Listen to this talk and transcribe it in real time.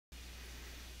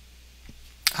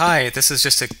Hi, this is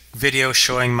just a video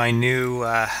showing my new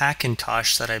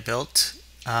Hackintosh that I built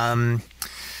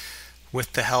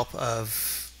with the help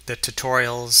of the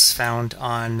tutorials found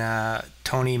on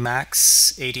Tony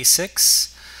Max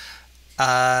 86.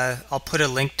 I'll put a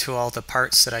link to all the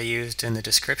parts that I used in the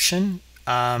description.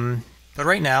 But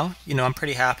right now, I'm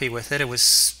pretty happy with it. It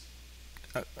was,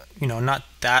 not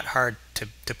that hard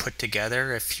to put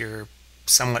together if you're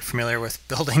somewhat familiar with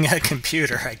building a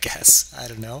computer, I guess. I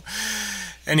don't know.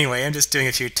 Anyway, I'm just doing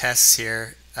a few tests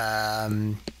here.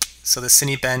 So the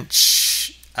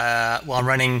Cinebench, well, I'm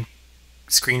running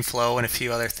ScreenFlow and a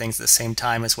few other things at the same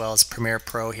time, as well as Premiere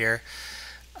Pro here.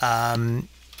 So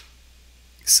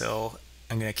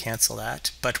I'm going to cancel that.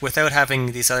 But without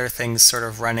having these other things sort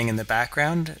of running in the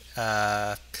background,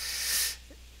 as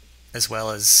well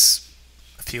as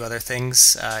a few other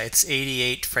things, it's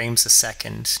 88 frames a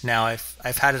second. Now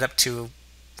I've had it up to,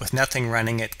 with nothing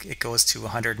running, it goes to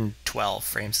 112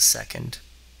 frames a second.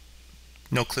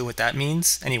 No clue what that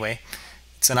means. Anyway,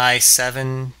 it's an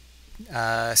i7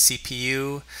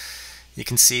 CPU. You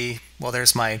can see, well,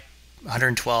 there's my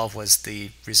 112 was the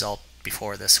result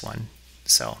before this one.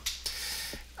 So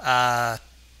that's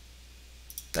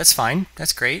fine.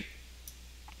 That's great.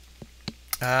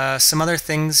 Some other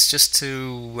things just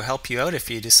to help you out if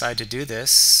you decide to do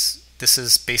this. This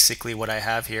is basically what I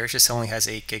have here. It just only has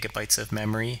 8 gigabytes of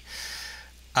memory.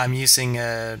 I'm using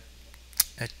a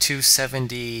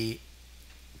 270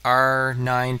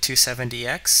 R9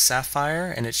 270X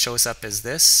Sapphire, and it shows up as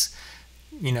this,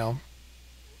 an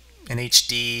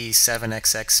HD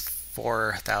 7XX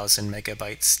 4000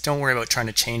 megabytes. Don't worry about trying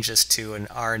to change this to an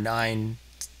R9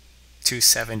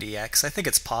 270X. I think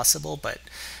it's possible, but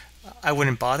I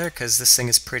wouldn't bother because this thing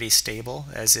is pretty stable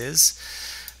as is.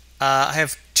 I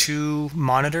have 2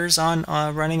 monitors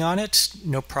running on it,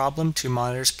 no problem. 2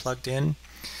 monitors plugged in.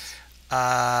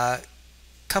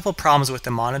 Couple problems with the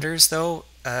monitors though.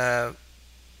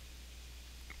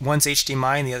 One's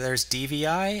HDMI and the other is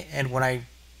DVI, and when I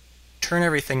turn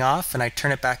everything off and I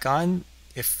turn it back on,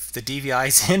 if the DVI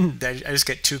is in, I just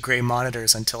get 2 gray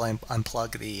monitors until I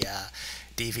unplug the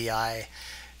DVI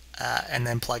and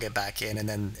then plug it back in, and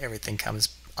then everything comes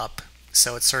up.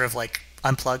 So it's sort of like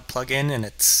unplug, plug in, and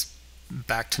it's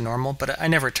back to normal. But I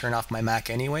never turn off my Mac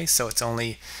anyway, so it's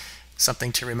only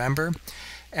something to remember.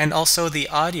 And also the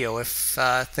audio, if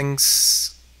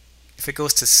it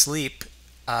goes to sleep,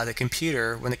 the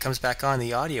computer, when it comes back on,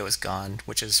 the audio is gone,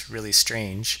 which is really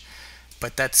strange.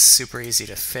 But that's super easy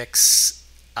to fix,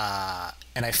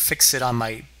 and I fixed it on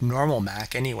my normal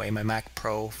Mac anyway, my Mac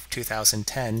Pro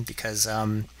 2010, because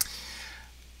I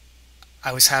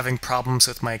was having problems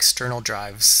with my external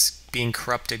drives being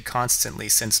corrupted constantly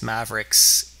since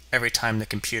Mavericks every time the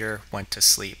computer went to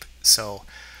sleep. So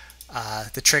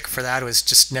the trick for that was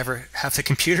just never have the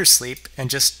computer sleep and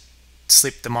just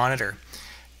sleep the monitor.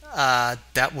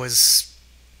 That was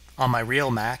on my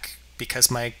real Mac because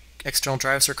my external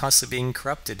drives were constantly being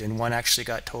corrupted, and one actually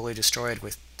got totally destroyed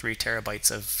with 3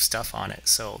 terabytes of stuff on it.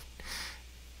 So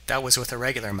that was with a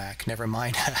regular Mac, never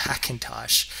mind a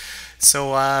Hackintosh.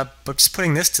 So but just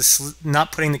putting this to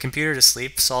not putting the computer to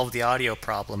sleep solved the audio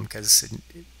problem, because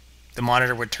the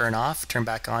monitor would turn off, turn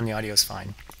back on, the audio is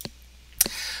fine.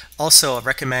 Also, I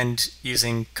recommend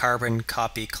using Carbon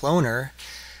Copy Cloner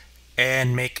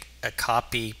and make a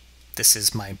copy. This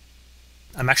is I'm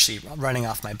actually running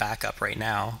off my backup right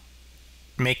now.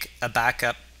 Make a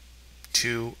backup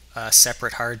to a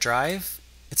separate hard drive.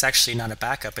 It's actually not a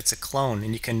backup, it's a clone,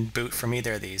 and you can boot from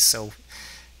either of these. So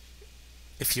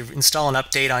if you install an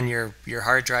update on your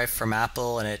hard drive from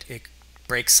Apple and it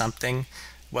breaks something,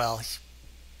 well,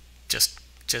 just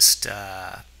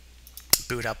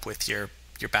boot up with your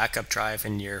backup drive,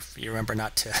 and you remember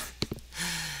not to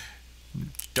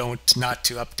not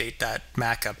to update that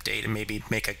Mac update, and maybe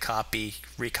make a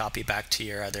recopy back to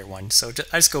your other one. So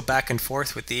I just go back and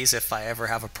forth with these if I ever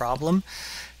have a problem.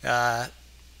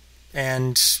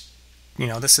 And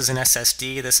this is an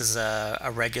SSD. This is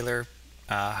a regular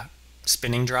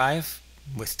spinning drive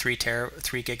with 3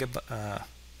 terabytes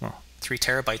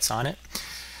on it.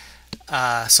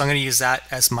 So I'm going to use that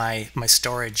as my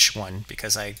storage one,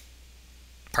 because I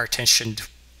partitioned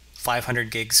 500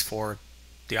 gigs for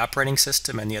the operating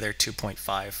system and the other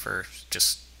 2.5 for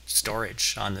just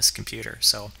storage on this computer.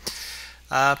 So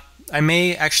I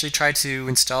may actually try to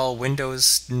install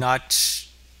Windows not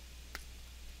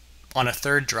on a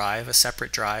 3rd drive, a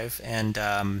separate drive, and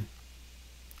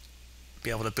be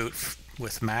able to boot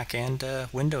with Mac and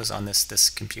Windows on this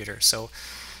computer. So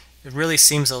it really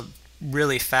seems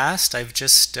really fast. I've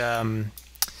just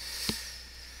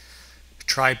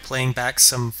tried playing back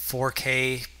some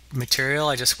 4K material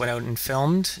I just went out and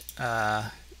filmed.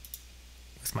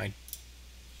 with my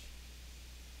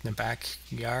the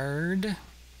backyard.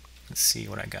 Let's see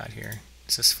what I got here.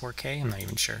 Is this 4K? I'm not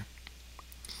even sure.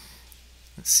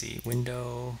 Let's see,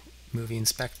 window, movie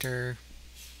inspector.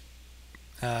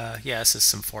 Yeah, this is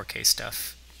some 4K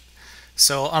stuff.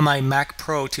 So on my Mac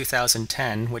Pro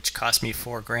 2010, which cost me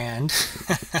 $4 grand,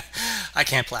 I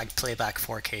can't play back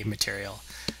 4K material.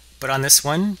 But on this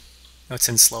one, it's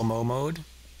in slow-mo mode.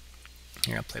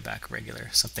 Here, I'll play back regular,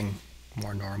 something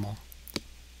more normal.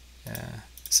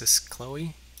 Is this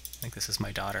Chloe? I think this is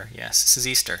my daughter. Yes, this is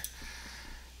Easter.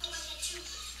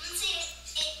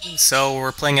 So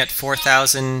we're playing at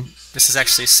 4,000. This is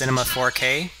actually Cinema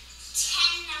 4K.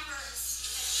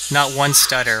 Not one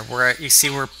stutter. You see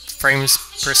where frames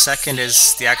per second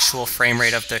is the actual frame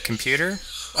rate of the computer,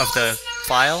 of the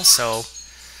file. So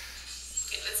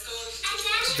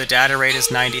the data rate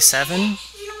is 97.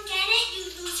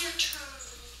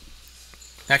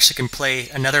 I actually can play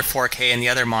another 4K in the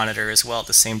other monitor as well at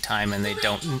the same time, and they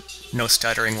don't, no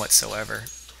stuttering whatsoever.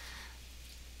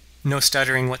 No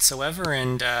stuttering whatsoever,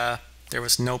 and there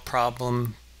was no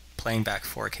problem playing back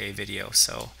 4K video.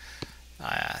 So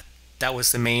that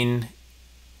was the main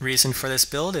reason for this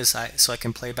build, is so I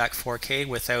can play back 4K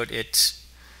without it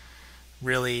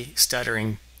really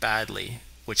stuttering badly,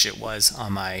 which it was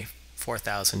on my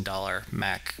 $4,000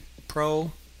 Mac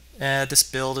Pro. This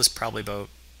build is probably about,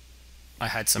 I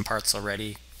had some parts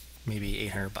already, maybe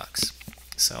 800 bucks.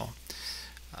 So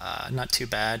not too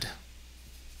bad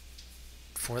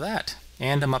for that.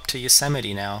 And I'm up to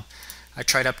Yosemite now. I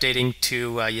tried updating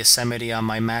to Yosemite on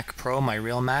my Mac Pro, my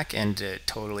real Mac, and it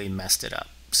totally messed it up.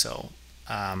 So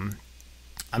I'm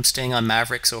staying on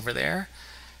Mavericks over there,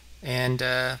 and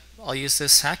I'll use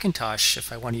this Hackintosh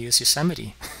if I want to use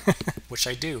Yosemite, which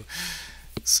I do.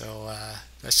 So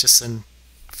that's just a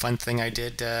fun thing I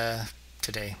did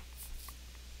today.